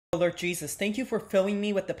Lord Jesus, thank you for filling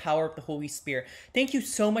me with the power of the Holy Spirit. Thank you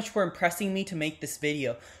so much for impressing me to make this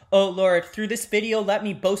video. Oh Lord, through this video, let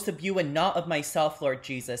me boast of you and not of myself, Lord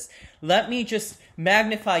Jesus. Let me just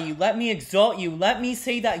magnify you. Let me exalt you. Let me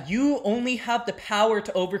say that you only have the power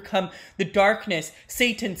to overcome the darkness,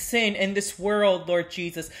 Satan, sin, and this world, Lord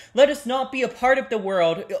Jesus. Let us not be a part of the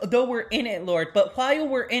world, though we're in it, Lord. But while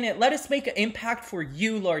we're in it, let us make an impact for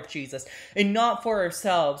you, Lord Jesus, and not for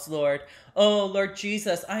ourselves, Lord. Oh, Lord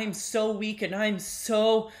Jesus, I am so weak and I am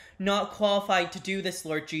so not qualified to do this,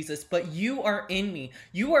 Lord Jesus, but you are in me.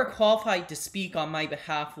 You are qualified to speak on my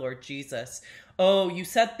behalf, Lord Jesus. Oh, you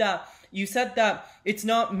said that it's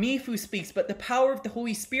not me who speaks, but the power of the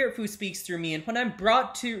Holy Spirit who speaks through me. And when I'm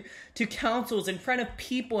brought to councils, in front of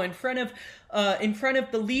people, in front of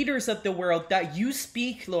the leaders of the world, that you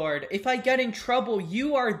speak, Lord. If I get in trouble,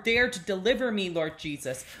 you are there to deliver me, Lord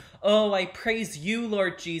Jesus. Oh, I praise you,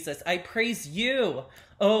 Lord Jesus. I praise you.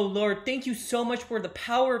 Oh, Lord, thank you so much for the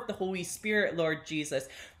power of the Holy Spirit, Lord Jesus.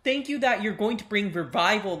 Thank you that you're going to bring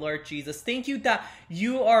revival, Lord Jesus. Thank you that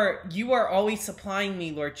you are always supplying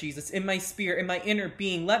me, Lord Jesus, in my spirit, in my inner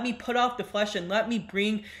being. Let me put off the flesh and let me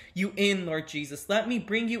bring you in, Lord Jesus. Let me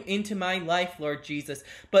bring you into my life, Lord Jesus,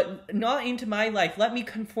 but not into my life. Let me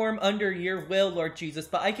conform under your will, Lord Jesus,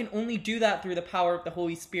 but I can only do that through the power of the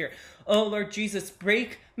Holy Spirit. Oh, Lord Jesus,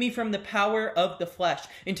 break me from the power of the flesh.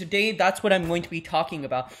 And today, that's what I'm going to be talking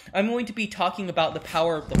about. I'm going to be talking about the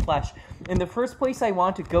power of the flesh. And the first place I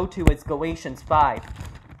want to go to is Galatians 5.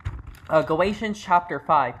 Galatians chapter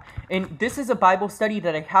 5. And this is a Bible study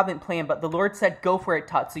that I haven't planned, but the Lord said, go for it,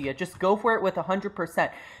 Tatsuya. Just go for it with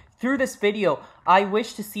 100%. Through this video, I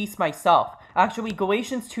wish to cease myself. Actually,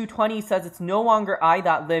 Galatians 2:20 says it's no longer I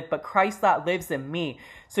that live, but Christ that lives in me.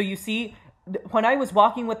 So you see, when I was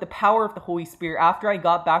walking with the power of the Holy Spirit, after I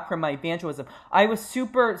got back from my evangelism, I was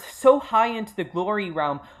so high into the glory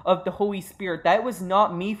realm of the Holy Spirit that it was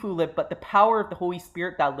not me who lived, but the power of the Holy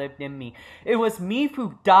Spirit that lived in me. It was me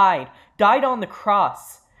who died on the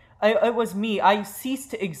cross. It was me. I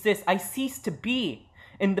ceased to exist. I ceased to be.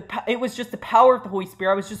 And it was just the power of the Holy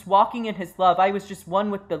Spirit. I was just walking in His love. I was just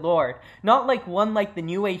one with the Lord. Not like one like the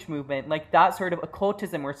New Age movement, like that sort of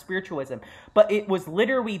occultism or spiritualism. But it was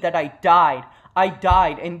literally that I died. I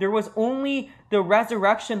died. And there was only the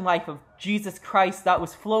resurrection life of Jesus Christ that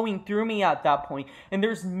was flowing through me at that point. And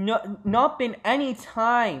there's not been any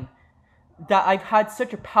time that I've had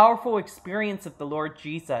such a powerful experience of the Lord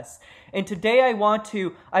Jesus. And today I want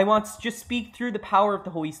to just speak through the power of the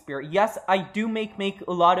Holy Spirit. Yes, I do make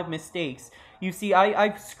a lot of mistakes. You see,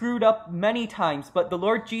 I've screwed up many times, but the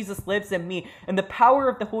Lord Jesus lives in me, and the power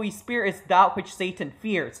of the Holy Spirit is that which Satan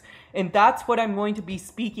fears. And that's what I'm going to be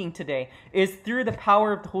speaking today, is through the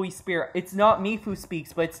power of the Holy Spirit. It's not me who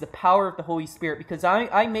speaks, but it's the power of the Holy Spirit, because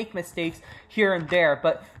I make mistakes here and there.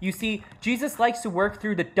 But you see, Jesus likes to work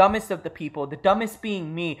through the dumbest of the people, the dumbest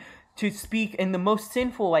being me, to speak in the most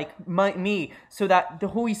sinful like me, so that the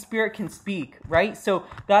Holy Spirit can speak, right? So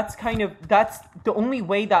that's the only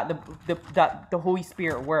way that the Holy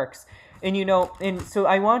Spirit works. And you know, and so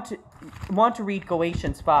I want to read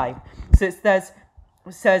Galatians 5. So it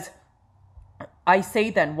says, I say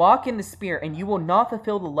then, walk in the Spirit, and you will not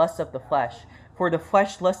fulfill the lust of the flesh. For the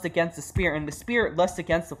flesh lusts against the Spirit, and the Spirit lusts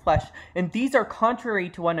against the flesh. And these are contrary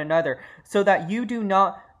to one another, so that you do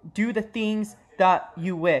not do the things that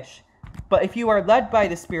you wish. But if you are led by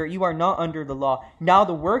the Spirit, you are not under the law. Now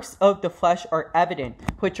the works of the flesh are evident,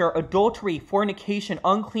 which are adultery, fornication,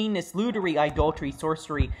 uncleanness, lewdry, idolatry,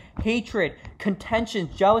 sorcery, hatred,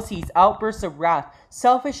 contentions, jealousies, outbursts of wrath,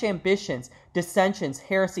 selfish ambitions, dissensions,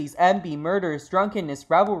 heresies, envy, murders, drunkenness,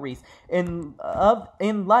 revelries, in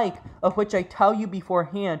like of which I tell you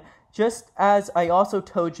beforehand, just as I also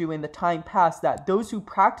told you in the time past, that those who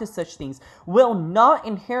practice such things will not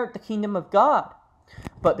inherit the kingdom of God.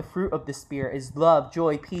 But the fruit of the Spirit is love,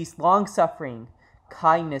 joy, peace, long-suffering,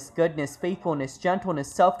 kindness, goodness, faithfulness, gentleness,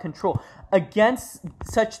 self-control. Against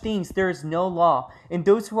such things there is no law. And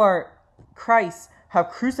those who are Christ have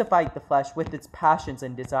crucified the flesh with its passions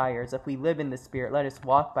and desires. If we live in the Spirit, let us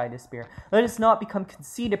walk by the Spirit. Let us not become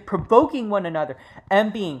conceited, provoking one another,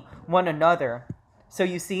 envying one another. So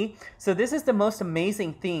you see, so this is the most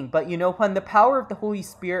amazing thing. But you know, when the power of the Holy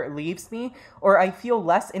Spirit leaves me, or I feel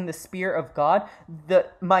less in the Spirit of God,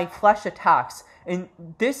 my flesh attacks. And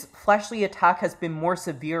this fleshly attack has been more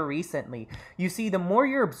severe recently. You see, the more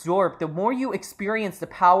you're absorbed, the more you experience the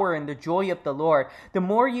power and the joy of the Lord, the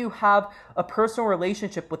more you have a personal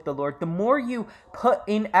relationship with the Lord, the more you put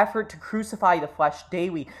in effort to crucify the flesh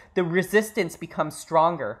daily, the resistance becomes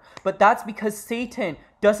stronger. But that's because Satan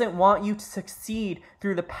doesn't want you to succeed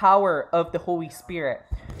through the power of the Holy Spirit.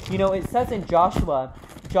 You know, it says in Joshua,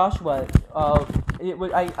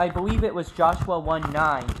 I believe it was Joshua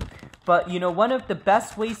 1:9. But, you know, one of the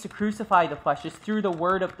best ways to crucify the flesh is through the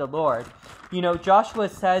word of the Lord. You know, Joshua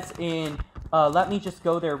says in, let me just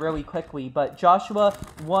go there really quickly, but Joshua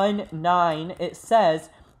 1:9, it says,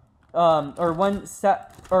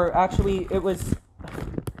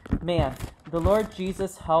 man, the Lord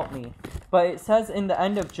Jesus help me. But it says in the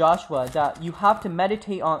end of Joshua that you have to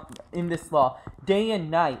meditate in this law day and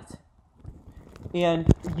night,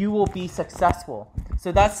 and you will be successful.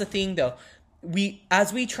 So that's the thing, though.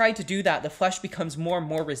 As we try to do that, the flesh becomes more and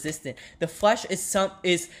more resistant. The flesh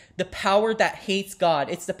is the power that hates God.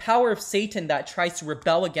 It's the power of Satan that tries to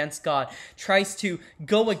rebel against God, tries to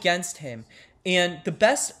go against him. And the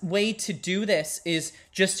best way to do this is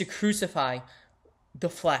just to crucify the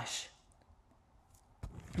flesh.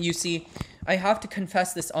 You see, I have to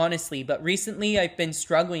confess this honestly, but recently I've been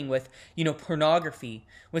struggling with, you know, pornography,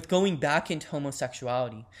 with going back into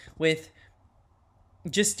homosexuality, with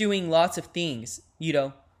just doing lots of things, you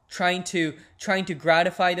know, trying to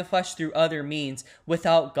gratify the flesh through other means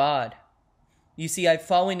without God. You see, I've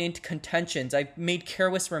fallen into contentions. I've made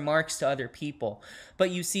careless remarks to other people. But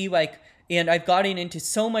you see, and I've gotten into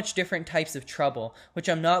so much different types of trouble, which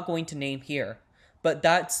I'm not going to name here. But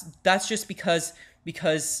that's just because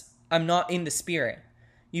I'm not in the Spirit.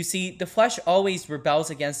 You see, the flesh always rebels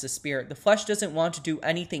against the Spirit. The flesh doesn't want to do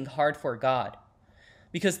anything hard for God,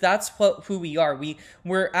 because that's who we are.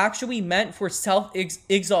 We're actually meant for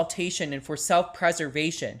self-exaltation and for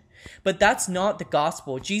self-preservation. But that's not the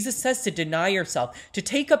gospel. Jesus says to deny yourself, to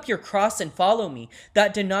take up your cross and follow me.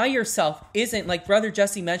 That deny yourself isn't, like Brother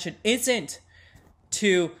Jesse mentioned, isn't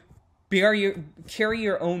to carry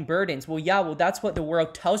your own burdens. Well, that's what the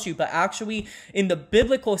world tells you. But actually, in the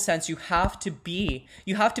biblical sense, you have to be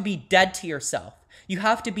dead to yourself. You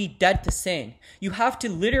have to be dead to sin. You have to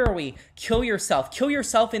literally kill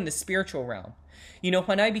yourself in the spiritual realm. You know,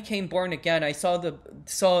 when I became born again, I saw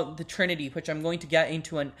the Trinity, which I'm going to get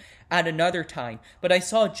into at another time. But I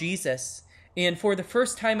saw Jesus, and for the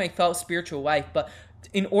first time I felt spiritual life. But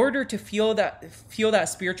in order to feel that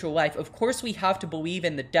spiritual life, of course we have to believe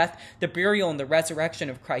in the death, the burial, and the resurrection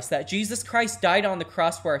of Christ, that Jesus Christ died on the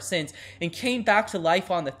cross for our sins and came back to life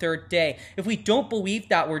on the third day. If we don't believe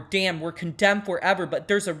that, we're damned, we're condemned forever. But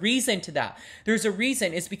there's a reason to that. There's a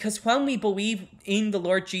reason. It's because when we believe in the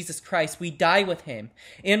Lord Jesus Christ, we die with him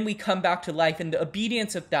and we come back to life. And the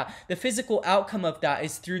obedience of that, the physical outcome of that,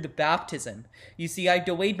 is through the baptism. You see, I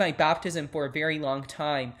delayed my baptism for a very long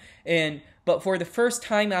time, but for the first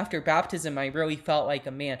time after baptism, I really felt like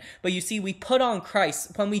a man. But you see, we put on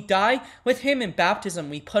Christ. When we die with him in baptism,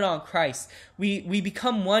 we put on Christ. We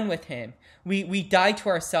become one with him. We die to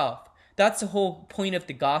ourselves. That's the whole point of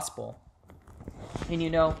the gospel. And you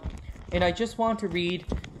know, and I just want to read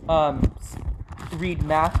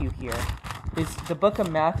Matthew here. Is the book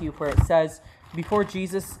of Matthew, where it says, before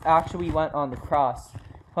Jesus actually went on the cross.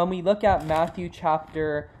 When we look at Matthew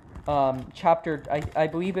I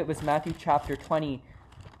believe it was Matthew chapter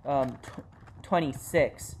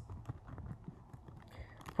 26,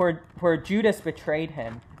 where Judas betrayed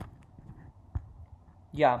him.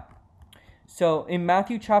 Yeah. So in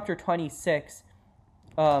Matthew chapter 26,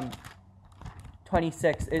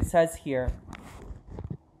 it says here,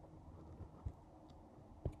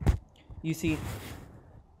 you see,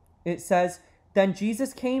 it says, then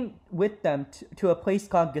Jesus came with them to a place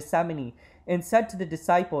called Gethsemane, and said to the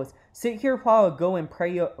disciples, sit here while I go and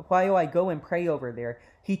pray over there.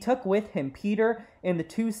 He took with him Peter and the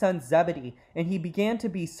two sons Zebedee, and he began to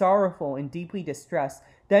be sorrowful and deeply distressed.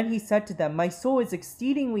 Then he said to them, my soul is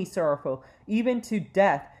exceedingly sorrowful, even to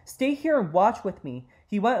death. Stay here and watch with me.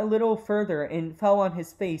 He went a little further and fell on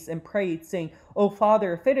his face and prayed, saying, O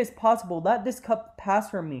Father, if it is possible, let this cup pass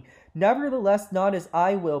from me. Nevertheless, not as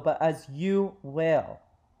I will, but as you will.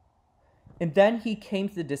 And then he came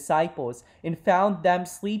to the disciples and found them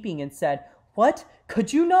sleeping and said, what?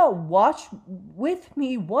 Could you not watch with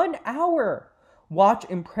me 1 hour? Watch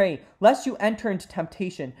and pray, lest you enter into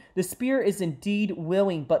temptation. The spirit is indeed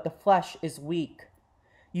willing, but the flesh is weak.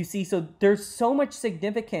 You see, so there's so much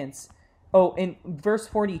significance. Oh, in verse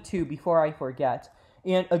 42, before I forget.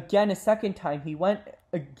 And again, a second time, he went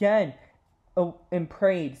again and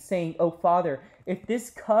prayed, saying, O Father, if this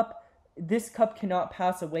cup cannot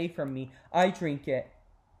pass away from me, I drink it.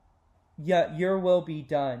 Yet your will be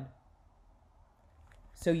done.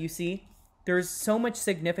 So you see, there's so much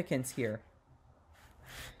significance here.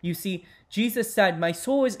 You see, Jesus said, my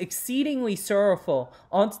soul is exceedingly sorrowful,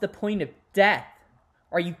 onto the point of death.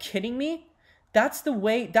 Are you kidding me? That's the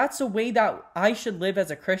way that I should live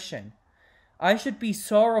as a Christian. I should be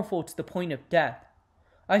sorrowful to the point of death.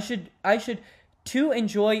 I should to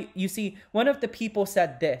enjoy, you see, one of the people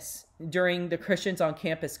said this during the Christians on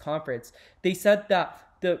Campus conference. They said that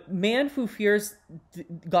the man who fears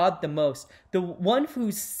God the most, the one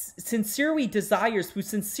who sincerely desires, who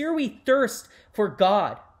sincerely thirsts for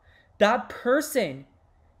God, that person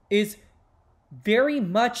is very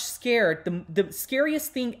much scared. The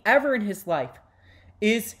scariest thing ever in his life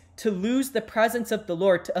is to lose the presence of the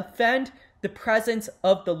Lord, to offend the presence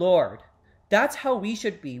of the Lord. That's how we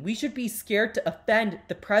should be. We should be scared to offend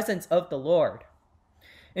the presence of the Lord.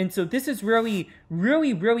 And so this is really,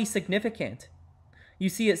 really, really significant. You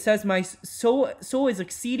see, it says, my soul is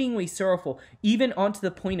exceedingly sorrowful, even unto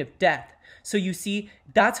the point of death. So you see,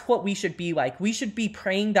 that's what we should be like. We should be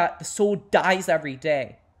praying that the soul dies every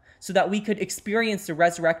day, so that we could experience the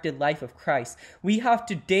resurrected life of Christ. We have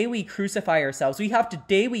to daily crucify ourselves. We have to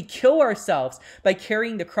daily kill ourselves by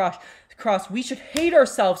carrying the cross. We should hate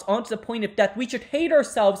ourselves onto the point of death. We should hate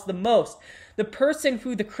ourselves the most. The person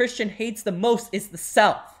who the Christian hates the most is the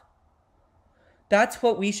self. That's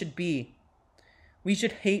what we should be. We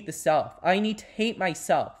should hate the self. I need to hate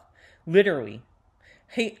myself, literally.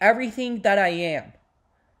 Hate everything that I am.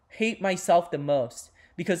 Hate myself the most,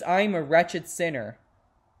 because I'm a wretched sinner.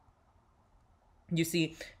 You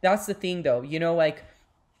see, that's the thing though,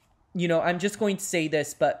 I'm just going to say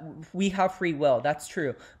this, but we have free will, that's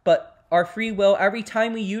true. But our free will, every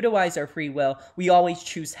time we utilize our free will, we always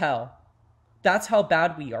choose hell. That's how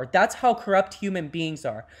bad we are. That's how corrupt human beings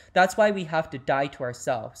are. That's why we have to die to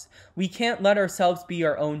ourselves. We can't let ourselves be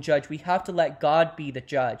our own judge. We have to let God be the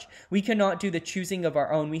judge. We cannot do the choosing of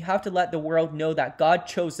our own. We have to let the world know that God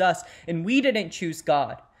chose us and we didn't choose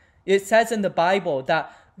God. It says in the Bible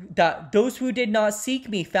that those who did not seek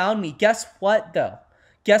me found me. Guess what though?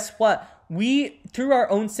 Guess what? We, through our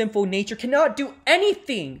own sinful nature, cannot do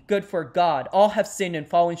anything good for God. All have sinned and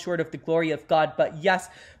fallen short of the glory of God. But yes,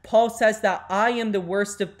 Paul says that I am the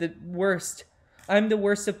worst of the worst. I'm the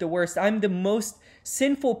worst of the worst. I'm the most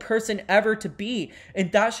sinful person ever to be.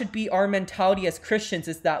 And that should be our mentality as Christians,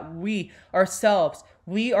 is that we ourselves,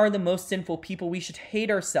 we are the most sinful people. We should hate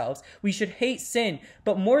ourselves. We should hate sin.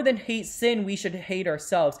 But more than hate sin, we should hate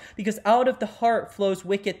ourselves. Because out of the heart flows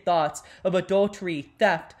wicked thoughts of adultery,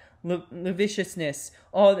 theft, lasciviousness,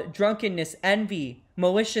 all drunkenness, envy,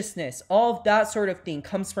 maliciousness, all of that sort of thing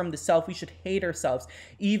comes from the self. We should hate ourselves,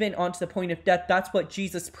 even onto the point of death. That's what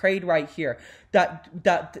Jesus prayed right here. That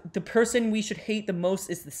the person we should hate the most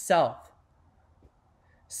is the self.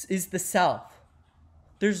 Is the self.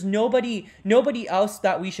 There's nobody else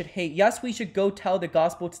that we should hate. Yes, we should go tell the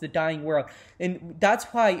gospel to the dying world. And that's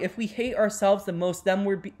why if we hate ourselves the most, then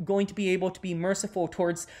we're going to be able to be merciful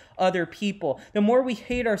towards other people. The more we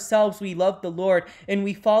hate ourselves, we love the Lord and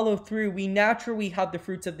we follow through. We naturally have the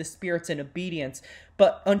fruits of the spirits and obedience.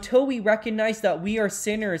 But until we recognize that we are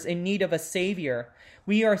sinners in need of a Savior,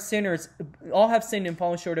 we are sinners. All have sinned and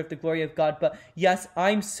fallen short of the glory of God. But yes,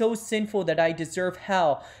 I'm so sinful that I deserve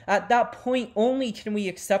hell. At that point, only can we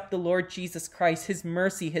accept the Lord Jesus Christ, His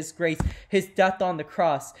mercy, His grace, His death on the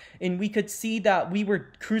cross. And we could see that we were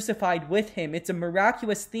crucified with Him. It's a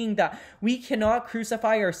miraculous thing that we cannot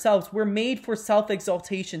crucify ourselves. We're made for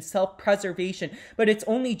self-exaltation, self-preservation. But it's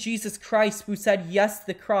only Jesus Christ who said yes to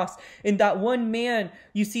the cross. And that one man,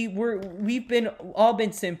 you see, we've all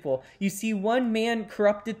been sinful. You see, one man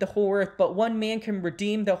corrupted the whole earth, but one man can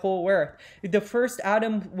redeem the whole earth. The first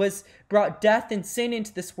Adam brought death and sin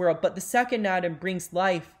into this world, but the second Adam brings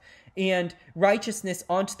life and righteousness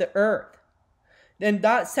onto the earth. And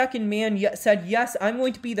that second man said, yes, I'm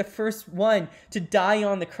going to be the first one to die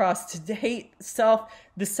on the cross, to hate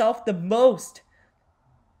the self the most.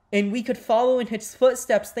 And we could follow in His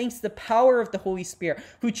footsteps thanks to the power of the Holy Spirit,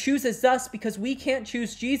 who chooses us because we can't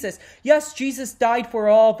choose Jesus. Yes, Jesus died for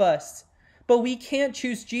all of us, but we can't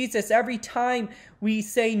choose Jesus. Every time we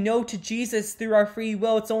say no to Jesus through our free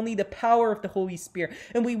will, it's only the power of the Holy Spirit.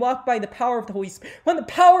 And we walk by the power of the Holy Spirit. When the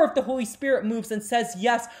power of the Holy Spirit moves and says,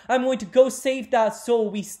 yes, I'm going to go save that soul,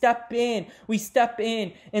 we step in,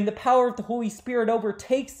 and the power of the Holy Spirit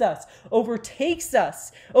overtakes us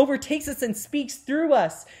and speaks through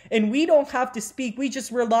us. And we don't have to speak. We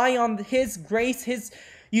just rely on His grace,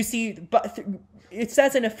 you see, but it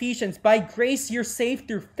says in Ephesians, by grace you're saved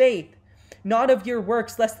through faith, not of your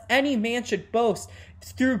works, lest any man should boast.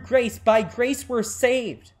 Through grace, by grace we're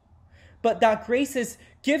saved. But that grace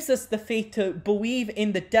gives us the faith to believe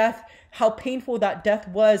in the death, how painful that death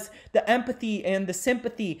was, the empathy and the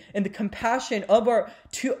sympathy and the compassion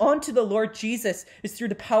onto the Lord Jesus is through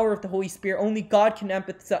the power of the Holy Spirit. Only God can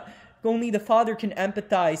only the Father can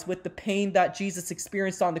empathize with the pain that Jesus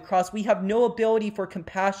experienced on the cross. We have no ability for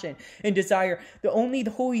compassion and desire. Only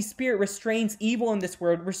the Holy Spirit restrains evil in this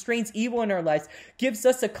world, restrains evil in our lives, gives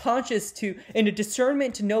us a conscience and a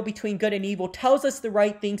discernment to know between good and evil, tells us the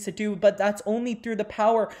right things to do, but that's only through the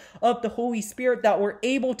power of the Holy Spirit that we're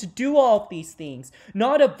able to do all of these things,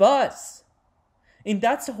 not of us. And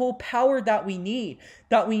that's the whole power that we need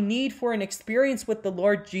for an experience with the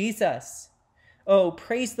Lord Jesus. Oh,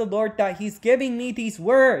 praise the Lord that He's giving me these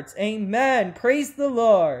words. Amen. Praise the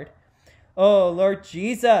Lord. Oh, Lord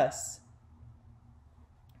Jesus.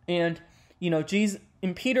 And, Jesus,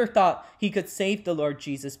 and Peter thought he could save the Lord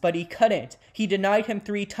Jesus, but he couldn't. He denied Him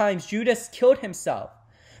 3 times. Judas killed himself.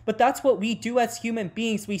 But that's what we do as human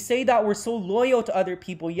beings. We say that we're so loyal to other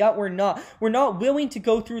people, yet we're not. We're not willing to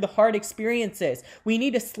go through the hard experiences. We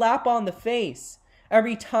need a slap on the face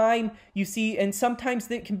every time, you see, and sometimes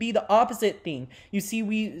it can be the opposite thing. You see,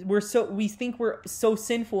 we think we're so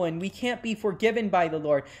sinful and we can't be forgiven by the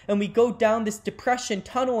Lord, and we go down this depression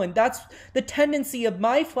tunnel, and that's the tendency of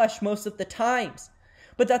my flesh most of the times.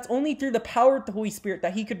 But that's only through the power of the Holy Spirit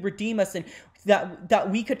that He could redeem us, and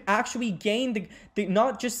that we could actually gain the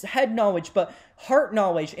not just head knowledge, but heart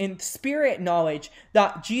knowledge and spirit knowledge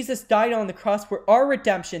that Jesus died on the cross for our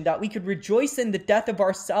redemption, that we could rejoice in the death of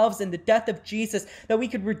ourselves and the death of Jesus, that we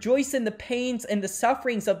could rejoice in the pains and the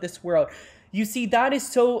sufferings of this world. You see, that is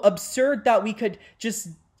so absurd that we could just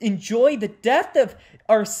enjoy the death of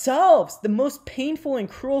ourselves, the most painful and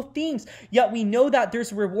cruel things, yet we know that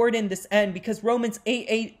there's reward in this end, because Romans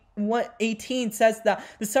 8:18 says that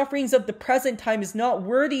the sufferings of the present time is not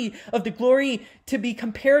worthy of the glory to be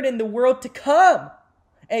compared in the world to come.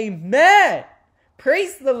 Amen.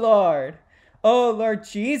 Praise the Lord. Oh, Lord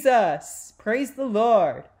Jesus. Praise the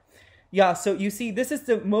Lord. Yeah, so you see, this is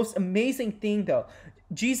the most amazing thing though.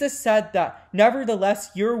 Jesus said that,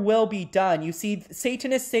 nevertheless, your will be done. You see,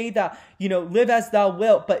 Satanists say that, live as thou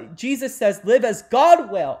wilt. But Jesus says, live as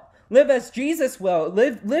God will. Live as Jesus will.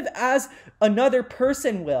 Live as another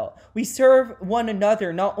person will. We serve one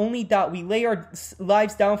another. Not only that, we lay our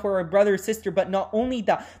lives down for our brother or sister, but not only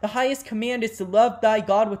that, the highest command is to love thy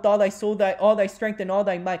God with all thy soul, all thy strength, and all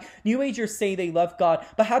thy might. New Agers say they love God,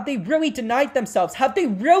 but have they really denied themselves? Have they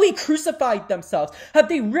really crucified themselves? Have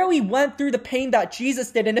they really went through the pain that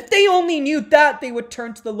Jesus did? And if they only knew that, they would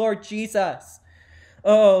turn to the Lord Jesus.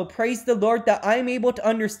 Oh, praise the Lord that I'm able to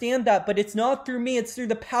understand that, but it's not through me, it's through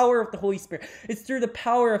the power of the Holy Spirit. It's through the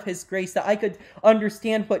power of His grace that I could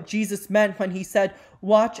understand what Jesus meant when He said,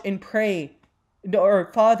 watch and pray. Or,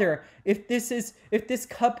 Father, if this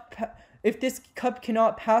cup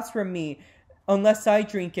cannot pass from me unless I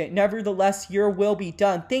drink it, nevertheless your will be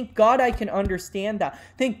done. Thank God I can understand that.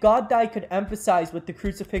 Thank God that I could empathize with the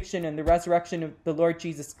crucifixion and the resurrection of the Lord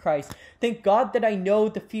Jesus Christ. Thank God that I know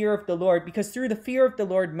the fear of the Lord, because through the fear of the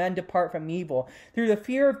Lord men depart from evil. Through the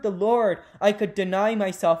fear of the Lord I could deny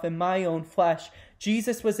myself in my own flesh.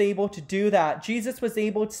 Jesus was able to do that. Jesus was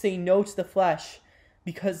able to say no to the flesh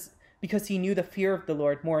because He knew the fear of the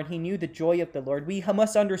Lord more, and He knew the joy of the Lord. We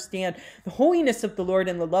must understand the holiness of the Lord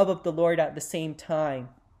and the love of the Lord at the same time.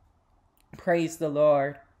 Praise the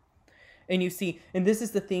Lord. And you see, and this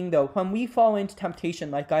is the thing though, when we fall into temptation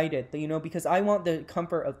like I did, because I want the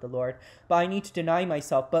comfort of the Lord, but I need to deny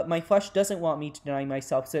myself, but my flesh doesn't want me to deny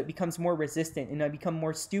myself, so it becomes more resistant, and I become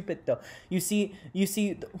more stupid though. You see,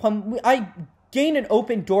 when I gain an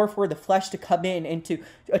open door for the flesh to come in and to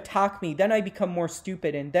attack me, then I become more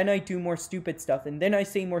stupid, and then I do more stupid stuff, and then I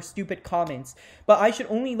say more stupid comments. But I should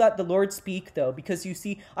only let the Lord speak though, because you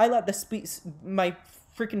see, I let my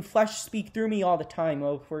freaking flesh speak through me all the time.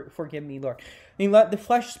 Oh, forgive me, Lord. And let the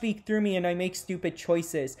flesh speak through me, and I make stupid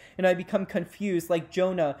choices, and I become confused like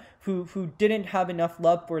Jonah, who didn't have enough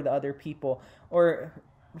love for the other people, or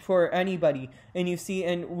for anybody. And you see,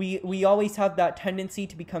 and we always have that tendency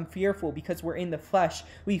to become fearful because we're in the flesh.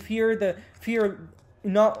 We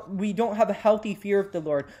don't have a healthy fear of the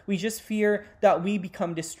Lord. We just fear that we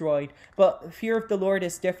become destroyed. But fear of the Lord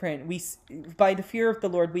is different. By the fear of the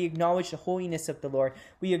Lord, we acknowledge the holiness of the Lord.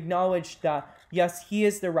 We acknowledge that, yes, He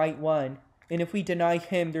is the right one. And if we deny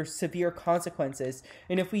Him, there's severe consequences.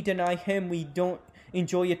 And if we deny Him, we don't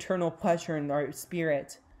enjoy eternal pleasure in our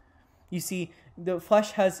spirit. You see, the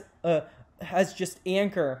flesh has just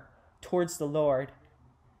anger towards the Lord.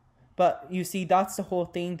 But you see, that's the whole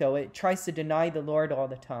thing though. It tries to deny the Lord all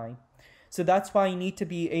the time. So that's why I need to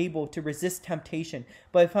be able to resist temptation.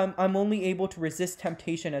 But if I'm only able to resist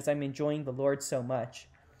temptation as I'm enjoying the Lord so much.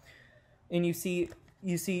 And you see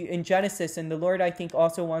in Genesis, and the Lord I think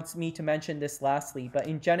also wants me to mention this lastly, but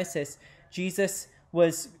in Genesis, Jesus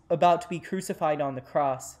was about to be crucified on the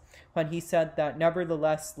cross. when he said that,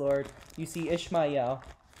 nevertheless, Lord, you see Ishmael,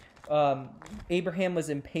 Abraham was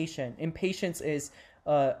impatient. Impatience is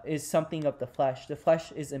something of the flesh. The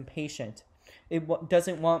flesh is impatient. It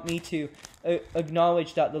doesn't want me to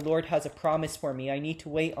acknowledge that the Lord has a promise for me. I need to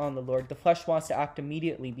wait on the Lord. The flesh wants to act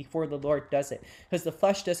immediately before the Lord does it, because the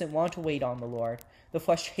flesh doesn't want to wait on the Lord. The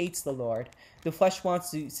flesh hates the Lord. The flesh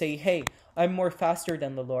wants to say, hey, I'm more faster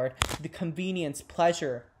than the Lord. The convenience,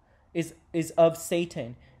 pleasure is of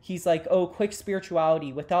Satan. He's like, oh, quick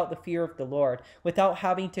spirituality without the fear of the Lord, without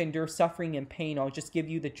having to endure suffering and pain. I'll just give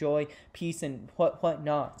you the joy, peace, and what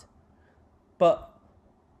not. But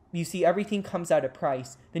you see, everything comes at a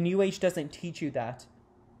price. The New Age doesn't teach you that.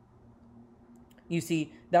 You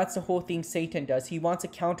see, that's the whole thing Satan does. He wants a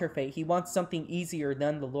counterfeit. He wants something easier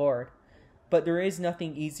than the Lord. But there is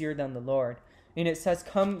nothing easier than the Lord. And it says,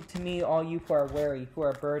 come to me, all you who are weary, who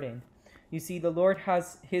are burdened. You see, the Lord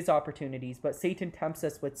has his opportunities, but Satan tempts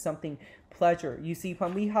us with something pleasure. You see,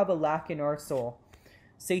 when we have a lack in our soul,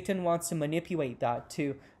 Satan wants to manipulate that,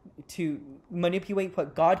 to manipulate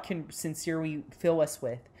what God can sincerely fill us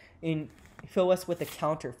with, and fill us with a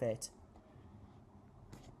counterfeit.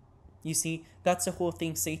 You see, that's the whole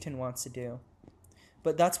thing Satan wants to do.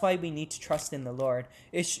 But that's why we need to trust in the Lord.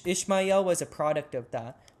 Ishmael was a product of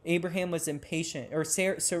that. Abraham was impatient, or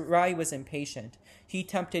Sarai was impatient. He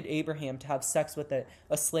tempted Abraham to have sex with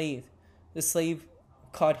a slave, the slave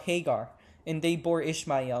called Hagar, and they bore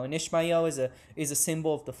Ishmael. And Ishmael is a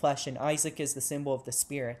symbol of the flesh, and Isaac is the symbol of the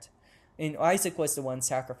spirit. And Isaac was the one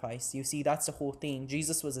sacrificed. You see, that's the whole thing.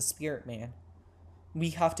 Jesus was a spirit man.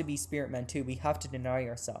 We have to be spirit men too. We have to deny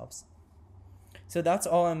ourselves. So that's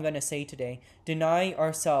all I'm going to say today. Deny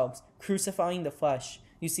ourselves, crucifying the flesh.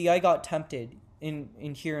 You see, I got tempted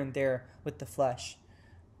in here and there with the flesh.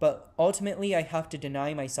 But ultimately, I have to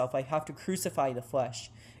deny myself. I have to crucify the flesh.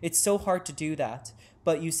 It's so hard to do that.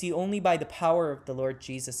 But you see, only by the power of the Lord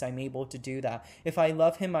Jesus, I'm able to do that. If I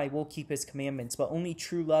love him, I will keep his commandments. But only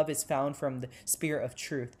true love is found from the Spirit of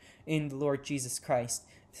truth in the Lord Jesus Christ.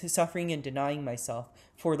 Suffering and denying myself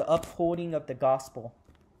for the upholding of the gospel.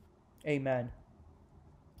 Amen.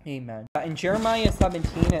 Amen. In Jeremiah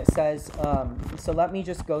 17, it says, so let me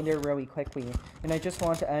just go there really quickly. And I just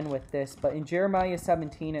want to end with this. But in Jeremiah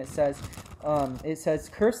 17, it says,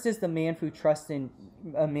 cursed is the man who trusts in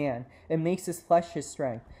a man and makes his flesh his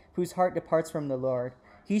strength, whose heart departs from the Lord.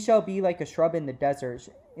 He shall be like a shrub in the desert,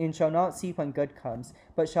 and shall not see when good comes,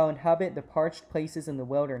 but shall inhabit the parched places in the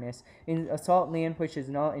wilderness, in a salt land which is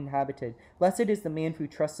not inhabited. Blessed is the man who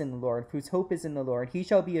trusts in the Lord, whose hope is in the Lord. He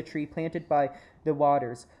shall be a tree planted by the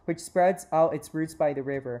waters, which spreads out its roots by the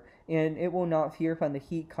river, and it will not fear when the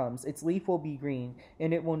heat comes. Its leaf will be green,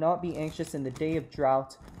 and it will not be anxious in the day of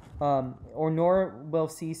drought, nor will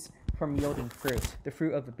cease from yielding fruit, the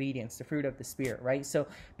fruit of obedience, the fruit of the Spirit, right? So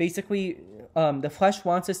basically, the flesh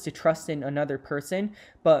wants us to trust in another person,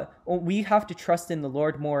 but we have to trust in the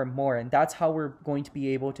Lord more and more, and that's how we're going to be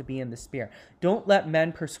able to be in the Spirit. Don't let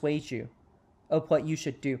men persuade you of what you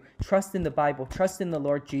should do. Trust in the Bible, trust in the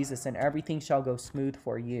Lord Jesus, and everything shall go smooth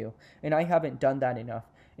for you. And I haven't done that enough.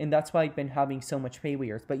 And that's why I've been having so much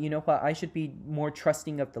failures. But you know what? I should be more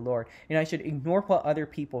trusting of the Lord. And I should ignore what other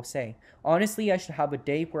people say. Honestly, I should have a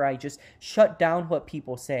day where I just shut down what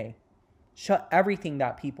people say. Shut everything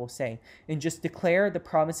that people say. And just declare the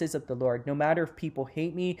promises of the Lord. No matter if people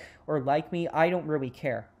hate me or like me, I don't really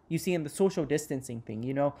care. You see, in the social distancing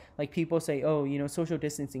thing, like people say, oh, social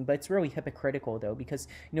distancing, but it's really hypocritical though, because,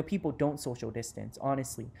 people don't social distance,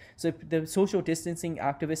 honestly. So if the social distancing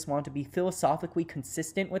activists want to be philosophically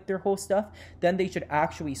consistent with their whole stuff, then they should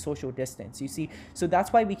actually social distance, you see. So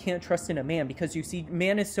that's why we can't trust in a man, because you see,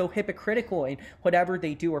 man is so hypocritical in whatever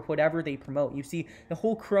they do or whatever they promote. You see, the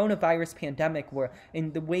whole coronavirus pandemic, where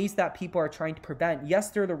in the ways that people are trying to prevent, yes,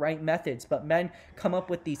 they're the right methods, but men come up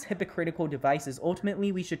with these hypocritical devices.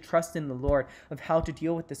 Ultimately, we should trust in the Lord of how to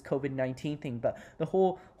deal with this COVID-19 thing, but the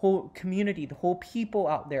whole community, the whole people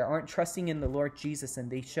out there aren't trusting in the Lord Jesus, and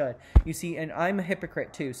they should. You see, and I'm a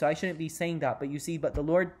hypocrite too, so I shouldn't be saying that, but you see, but the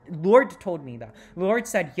Lord told me that. The Lord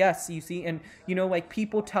said yes, you see, and like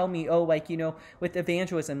people tell me, oh, like, with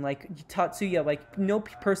evangelism, like Tatsuya, like no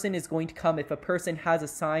person is going to come if a person has a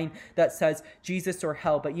sign that says Jesus or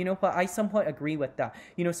hell. But you know what? I somewhat agree with that.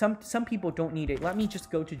 Some people don't need it. Let me just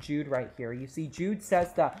go to Jude right here. You see, Jude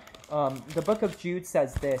says that, the book of Jude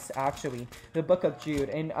says this, actually, the book of Jude,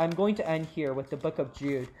 and I'm going to end here with the book of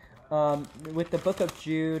Jude. With the book of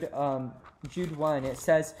Jude, Jude 1, it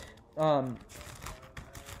says,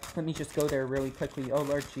 let me just go there really quickly. Oh,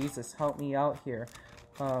 Lord Jesus, help me out here.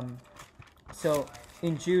 So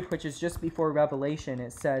in Jude, which is just before Revelation,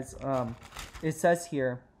 it says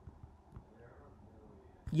here,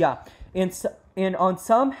 Yeah, and on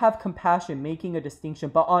some have compassion, making a distinction,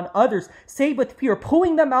 but on others save with fear,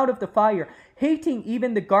 pulling them out of the fire, hating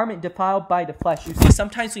even the garment defiled by the flesh. You see,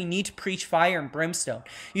 sometimes we need to preach fire and brimstone.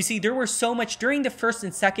 You see, there were so much during the first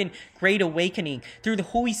and second Great Awakening, through the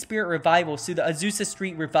Holy Spirit revivals, through the Azusa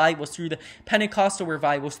Street revivals, through the Pentecostal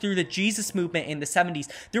revivals, through the Jesus movement in the 70s.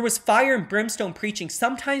 There was fire and brimstone preaching.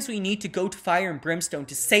 Sometimes we need to go to fire and brimstone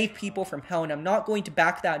to save people from hell, and I'm not going to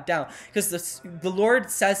back that down because the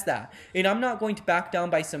Lord says that. And I'm not going to back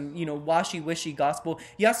down by some, washy-wishy gospel.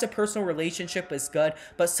 Yes, a personal relationship is good,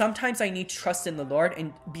 but sometimes I need to trust in the Lord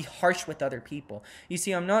and be harsh with other people. You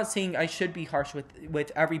see, I'm not saying I should be harsh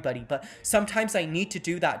with everybody, but sometimes I need to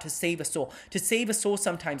do that to save a soul. To save a soul,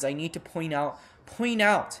 sometimes I need to point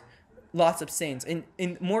out lots of sins. And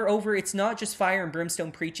moreover, it's not just fire and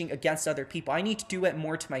brimstone preaching against other people. I need to do it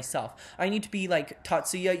more to myself. I need to be like,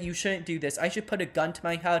 Tatsuya, you shouldn't do this. I should put a gun to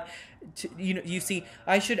my head. You see,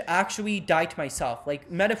 I should actually die to myself.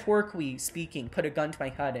 Like, metaphorically speaking, put a gun to my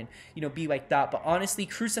head and, be like that. But honestly,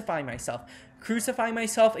 crucify myself. Crucify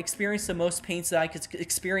myself, experience the most pain so that I could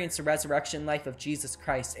experience the resurrection life of Jesus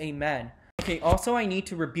Christ. Amen. Okay, also I need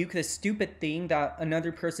to rebuke this stupid thing that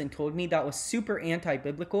another person told me that was super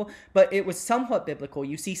anti-biblical, but it was somewhat biblical.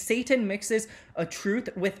 You see, Satan mixes a truth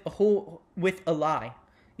with a lie.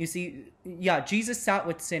 You see, yeah, Jesus sat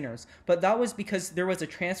with sinners, but that was because there was a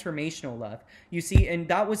transformational love. You see, and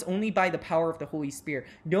that was only by the power of the Holy Spirit.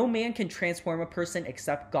 No man can transform a person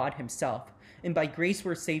except God himself. And by grace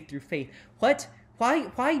we're saved through faith. What? Why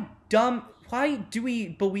do we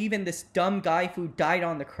believe in this dumb guy who died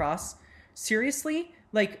on the cross? Seriously?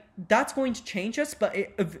 Like, that's going to change us? But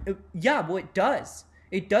it does.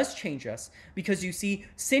 It does change us, because you see,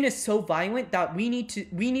 sin is so violent that we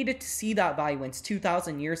needed to see that violence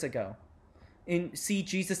 2,000 years ago and see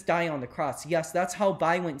Jesus die on the cross. Yes, that's how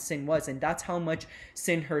violent sin was, and that's how much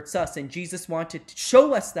sin hurts us. And Jesus wanted to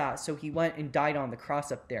show us that, so he went and died on the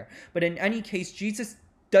cross up there. But in any case, Jesus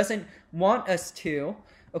doesn't want us to.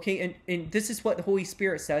 Okay, and this is what the Holy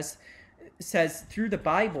Spirit says through the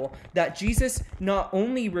Bible, that Jesus not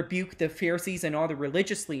only rebuked the Pharisees and all the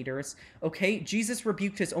religious leaders, okay, Jesus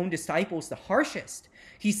rebuked his own disciples the harshest.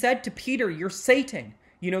 He said to Peter, "You're Satan."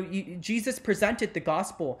 Jesus presented the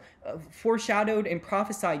gospel, foreshadowed and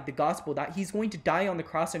prophesied the gospel, that he's going to die on the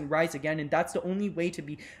cross and rise again, and that's the only way to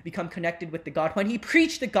become connected with the God. When he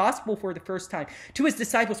preached the gospel for the first time to his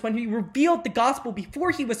disciples, when he revealed the gospel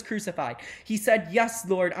before he was crucified, he said, "Yes,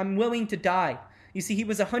 Lord, I'm willing to die." You see, he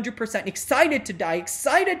was 100% excited to die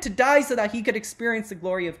so that he could experience the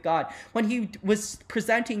glory of God. When he was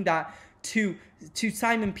presenting that to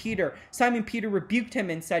Simon Peter rebuked him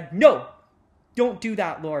and said, "No, don't do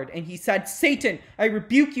that, Lord." And he said, "Satan, I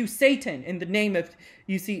rebuke you, Satan, in the name of,"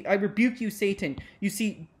 you see, "I rebuke you, Satan." You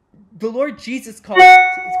see, the Lord Jesus called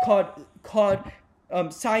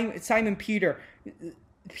Simon Peter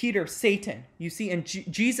Satan. You see, and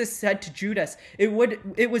Jesus said to Judas, it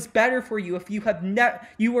was better for you if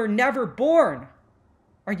you were never born.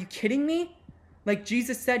 Are you kidding me? Like,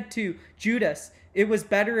 Jesus said to Judas, it was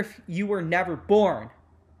better if you were never born.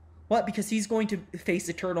 What? Because he's going to face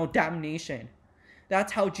eternal damnation.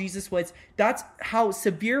 That's how Jesus was. That's how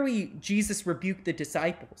severely Jesus rebuked the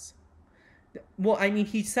disciples. Well, I mean,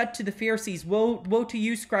 he said to the Pharisees, woe to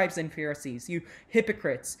you, scribes and Pharisees, you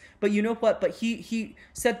hypocrites. But you know what? But he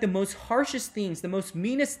said the most harshest things, the most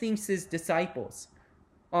meanest things to his disciples.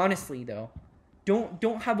 Honestly, though,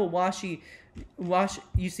 don't have a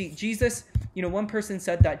you see, Jesus, one person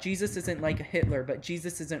said that Jesus isn't like a Hitler, but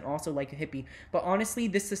Jesus isn't also like a hippie. But honestly,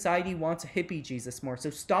 this society wants a hippie Jesus more. So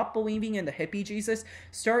stop believing in the hippie Jesus.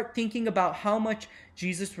 Start thinking about how much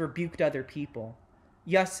Jesus rebuked other people.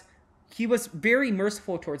 Yes, he was very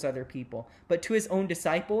merciful towards other people, but to his own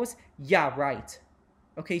disciples, yeah, right.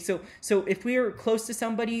 Okay, so if we are close to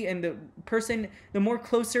somebody, and the more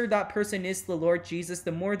closer that person is to the Lord Jesus,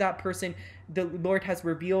 the more that person, the Lord has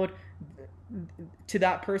revealed to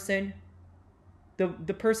that person,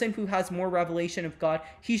 the person who has more revelation of God,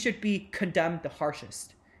 he should be condemned the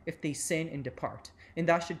harshest if they sin and depart. And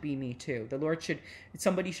that should be me too.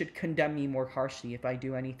 Somebody should condemn me more harshly if I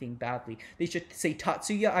do anything badly. They should say,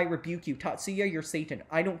 "Tatsuya, I rebuke you. Tatsuya, you're Satan."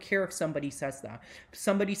 I don't care if somebody says that. If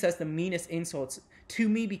somebody says the meanest insults to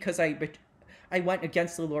me because I went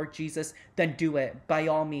against the Lord Jesus, then do it, by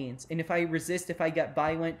all means. And if I resist, if I get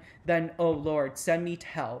violent, then, oh Lord, send me to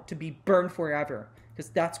hell to be burned forever, because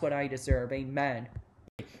that's what I deserve. Amen.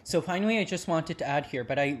 So finally, I just wanted to add here,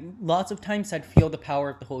 but lots of times I'd feel the power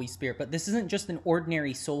of the Holy Spirit, but this isn't just an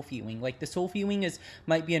ordinary soul feeling. Like the soul feeling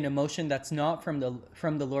might be an emotion that's not from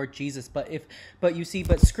the Lord Jesus, but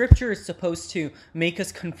Scripture is supposed to make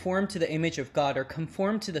us conform to the image of God or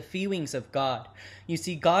conform to the feelings of God. You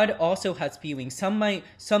see, God also has feelings. Some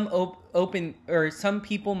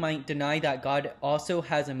people might deny that God also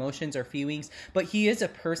has emotions or feelings, but he is a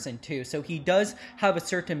person too. So he does have a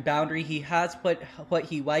certain boundary. He has what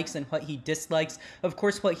he likes and what he dislikes. Of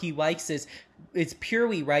course, what he likes is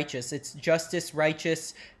purely righteous. It's justice,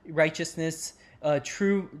 righteousness,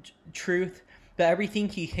 truth. But everything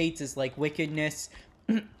he hates is like wickedness,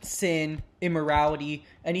 sin, immorality,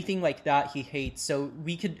 anything like that he hates. So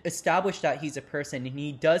we could establish that he's a person and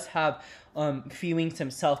he does have feelings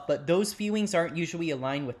himself, but those feelings aren't usually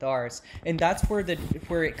aligned with ours, and that's where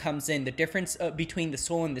it comes in, the difference between the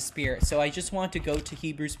soul and the spirit. So I just want to go to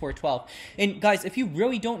Hebrews 4:12. And guys, if you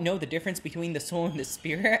really don't know the difference between the soul and the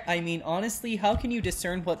spirit, I mean, honestly, how can you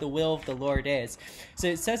discern what the will of the Lord is? So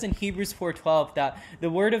it says in Hebrews 4:12 that the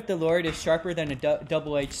word of the Lord is sharper than a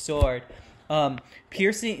double-edged sword,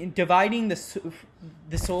 dividing the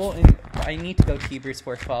soul. And I need to go to Hebrews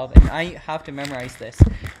 4:12, and I have to memorize this.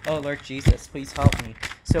 Oh Lord Jesus, please help me.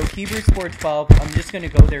 So Hebrews 4:12. I'm just going to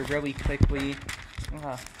go there really quickly.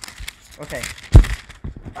 Okay.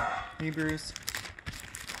 Hebrews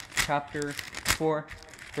chapter 4.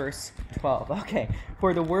 Verse 12. Okay.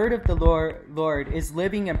 For the word of the Lord is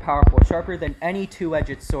living and powerful, sharper than any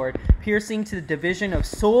two-edged sword, piercing to the division of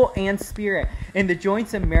soul and spirit, and the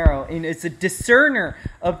joints and marrow, and is a discerner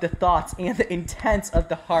of the thoughts and the intents of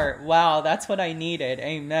the heart. Wow, that's what I needed.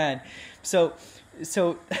 Amen. So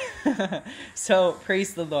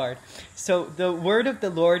praise the Lord. So the word of the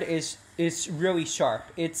Lord is really sharp.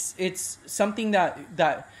 It's something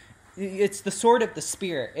that it's the sword of the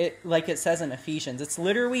Spirit, like it says in Ephesians. It's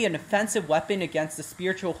literally an offensive weapon against the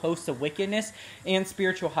spiritual hosts of wickedness and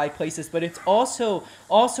spiritual high places, but it's also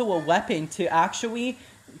a weapon to actually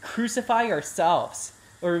crucify ourselves,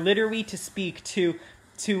 or literally to speak to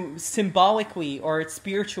symbolically or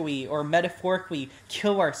spiritually or metaphorically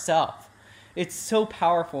kill ourselves. It's so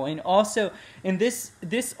powerful. And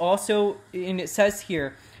this also, and it says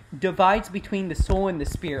here, divides between the soul and the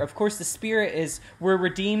spirit. Of course, the spirit we're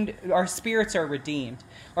redeemed. Our spirits are redeemed.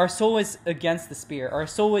 Our soul is against the spirit. Our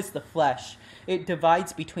soul is the flesh. It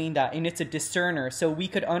divides between that, and it's a discerner, so we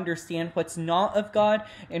could understand what's not of God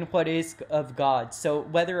and what is of God. So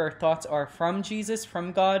whether our thoughts are from Jesus,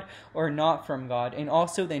 from God, or not from God, and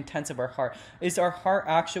also the intents of our heart. Is our heart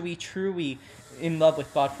actually truly in love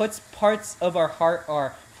with God? What parts of our heart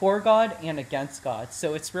are for God and against God?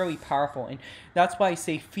 So it's really powerful, and that's why I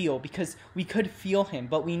say feel, because we could feel him,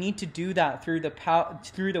 but we need to do that through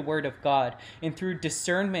the word of God, and through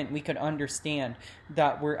discernment we could understand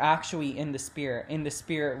that we're actually in the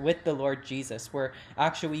spirit with the Lord Jesus. We're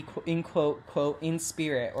actually in quote in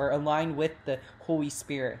spirit, or aligned with the Holy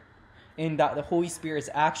Spirit, and that the Holy Spirit is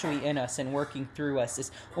actually in us and working through us.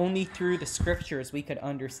 It's only through the Scriptures we could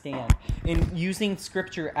understand. In using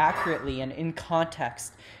Scripture accurately and in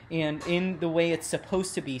context and in the way it's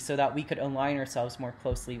supposed to be, so that we could align ourselves more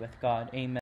closely with God. Amen.